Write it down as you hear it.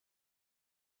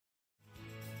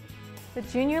The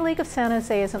Junior League of San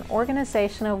Jose is an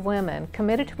organization of women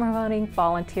committed to promoting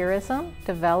volunteerism,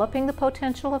 developing the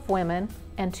potential of women,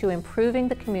 and to improving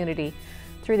the community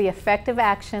through the effective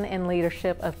action and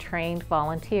leadership of trained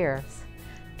volunteers.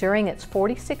 During its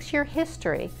 46-year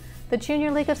history, the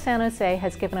Junior League of San Jose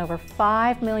has given over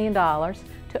 $5 million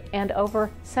and over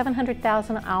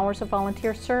 700,000 hours of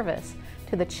volunteer service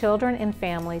to the children and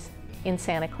families in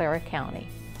Santa Clara County.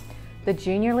 The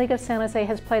Junior League of San Jose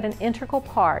has played an integral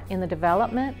part in the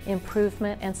development,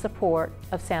 improvement, and support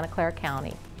of Santa Clara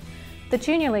County. The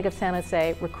Junior League of San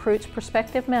Jose recruits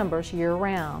prospective members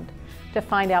year-round. To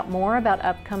find out more about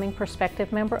upcoming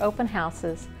prospective member open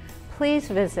houses, please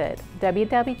visit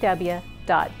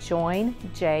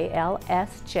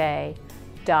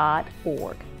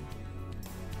www.joinjlsj.org.